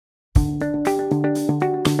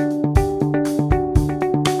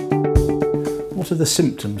What are the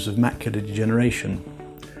symptoms of macular degeneration?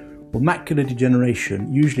 Well, macular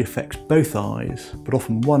degeneration usually affects both eyes, but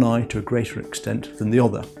often one eye to a greater extent than the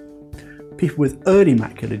other. People with early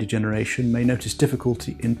macular degeneration may notice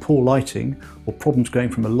difficulty in poor lighting or problems going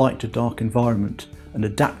from a light to dark environment and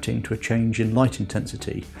adapting to a change in light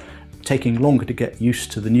intensity, taking longer to get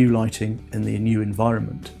used to the new lighting in the new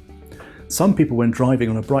environment. Some people, when driving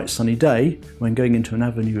on a bright sunny day, when going into an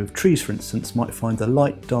avenue of trees for instance, might find the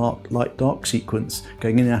light-dark sequence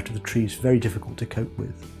going in and out of the trees very difficult to cope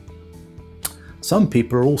with. Some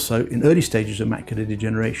people are also, in early stages of macular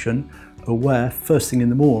degeneration, aware first thing in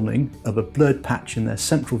the morning of a blurred patch in their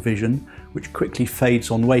central vision which quickly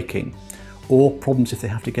fades on waking, or problems if they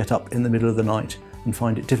have to get up in the middle of the night and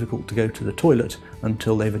find it difficult to go to the toilet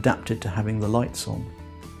until they've adapted to having the lights on.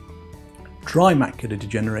 Dry macular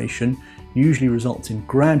degeneration usually results in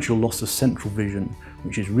gradual loss of central vision,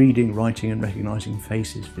 which is reading, writing and recognising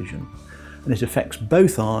faces vision, and it affects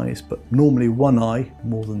both eyes, but normally one eye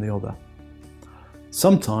more than the other.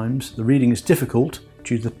 Sometimes the reading is difficult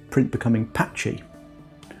due to the print becoming patchy.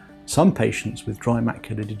 Some patients with dry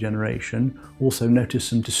macular degeneration also notice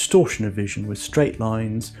some distortion of vision, with straight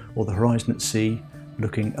lines or the horizon at sea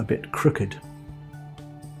looking a bit crooked.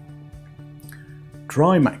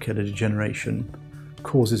 Dry macular degeneration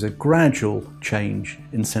causes a gradual change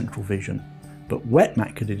in central vision, but wet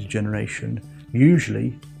macular degeneration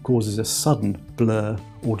usually causes a sudden blur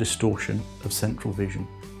or distortion of central vision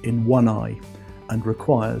in one eye and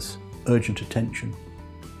requires urgent attention.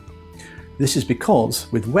 This is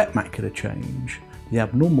because with wet macular change, the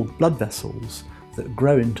abnormal blood vessels that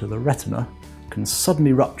grow into the retina can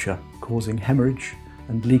suddenly rupture, causing hemorrhage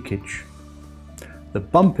and leakage. The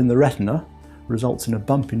bump in the retina results in a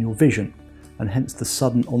bump in your vision, and hence the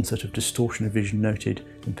sudden onset of distortion of vision noted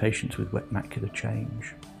in patients with wet macular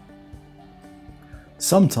change.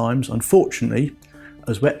 Sometimes, unfortunately,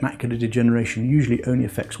 as wet macular degeneration usually only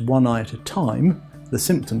affects one eye at a time, the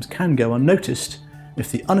symptoms can go unnoticed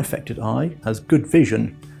if the unaffected eye has good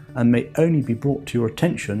vision and may only be brought to your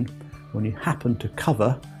attention when you happen to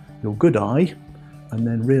cover your good eye and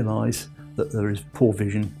then realise that there is poor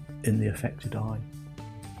vision in the affected eye.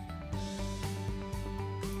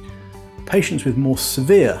 Patients with more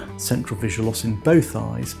severe central visual loss in both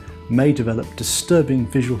eyes may develop disturbing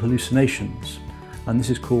visual hallucinations, and this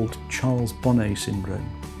is called Charles Bonnet syndrome.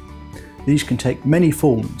 These can take many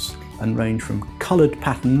forms and range from coloured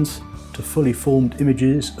patterns to fully formed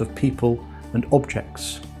images of people and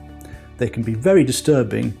objects. They can be very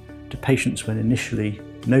disturbing to patients when initially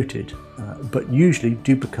noted, but usually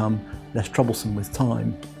do become less troublesome with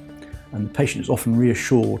time, and the patient is often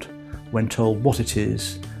reassured when told what it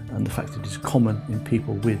is and the fact that it is common in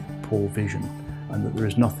people with poor vision and that there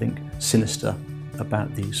is nothing sinister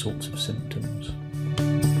about these sorts of symptoms.